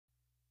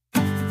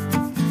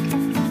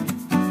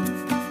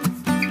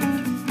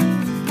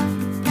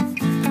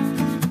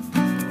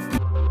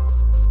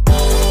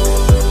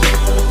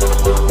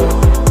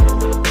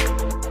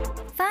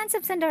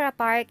Sandara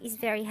Park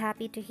is very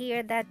happy to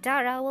hear that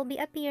Dara will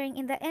be appearing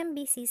in the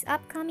MBC's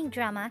upcoming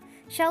drama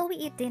Shall We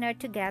Eat Dinner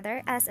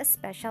Together as a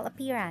special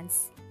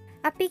appearance.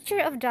 A picture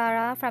of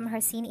Dara from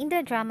her scene in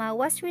the drama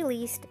was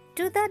released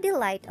to the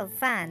delight of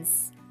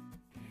fans.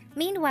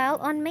 Meanwhile,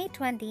 on May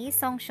 20,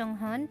 Seung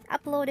Heon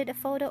uploaded a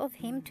photo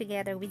of him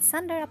together with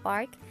Sandara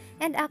Park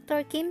and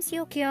actor Kim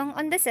Soo-kyung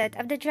on the set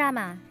of the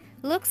drama.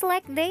 Looks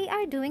like they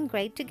are doing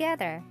great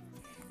together.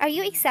 Are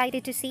you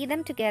excited to see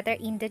them together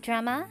in the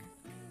drama?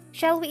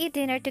 Shall We Eat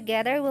Dinner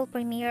Together will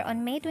premiere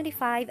on May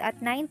 25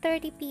 at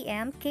 9:30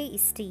 p.m.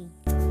 KST.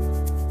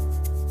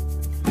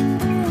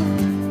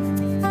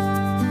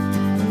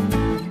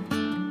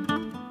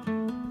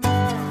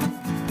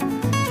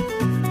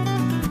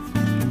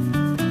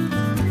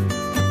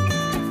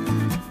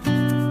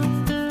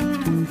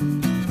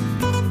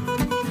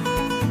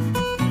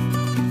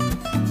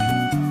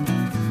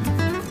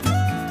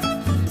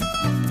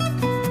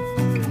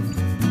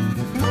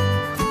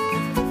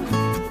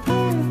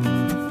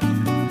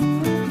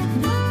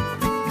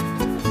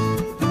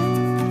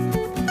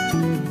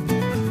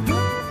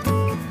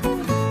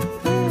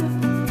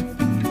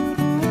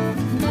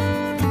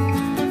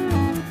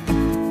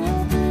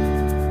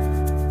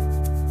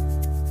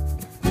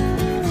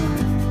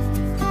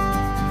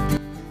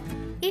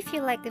 If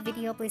you like the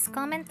video, please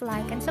comment,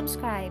 like, and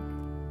subscribe.